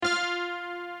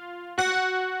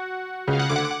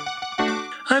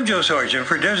I'm Joe Sargent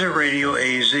for Desert Radio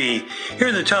AZ. Here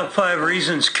are the top 5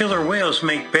 reasons killer whales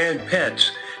make bad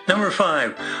pets. Number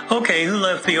 5. Okay, who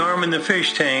left the arm in the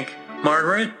fish tank?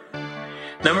 Margaret?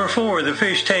 Number 4. The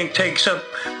fish tank takes up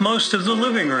most of the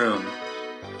living room.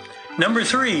 Number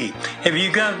 3. Have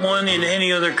you got one in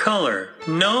any other color?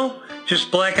 No?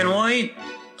 Just black and white?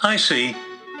 I see.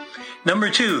 Number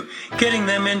 2. Getting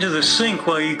them into the sink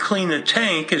while you clean the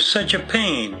tank is such a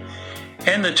pain.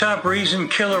 And the top reason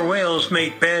killer whales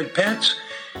make bad pets?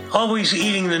 Always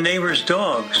eating the neighbor's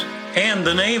dogs. And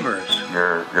the neighbors.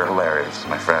 You're hilarious,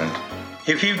 my friend.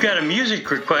 If you've got a music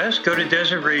request, go to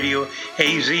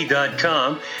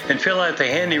desertradioaz.com and fill out the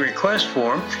handy request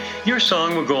form. Your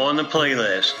song will go on the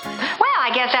playlist. Well, I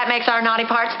guess that makes our naughty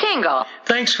parts tingle.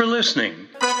 Thanks for listening.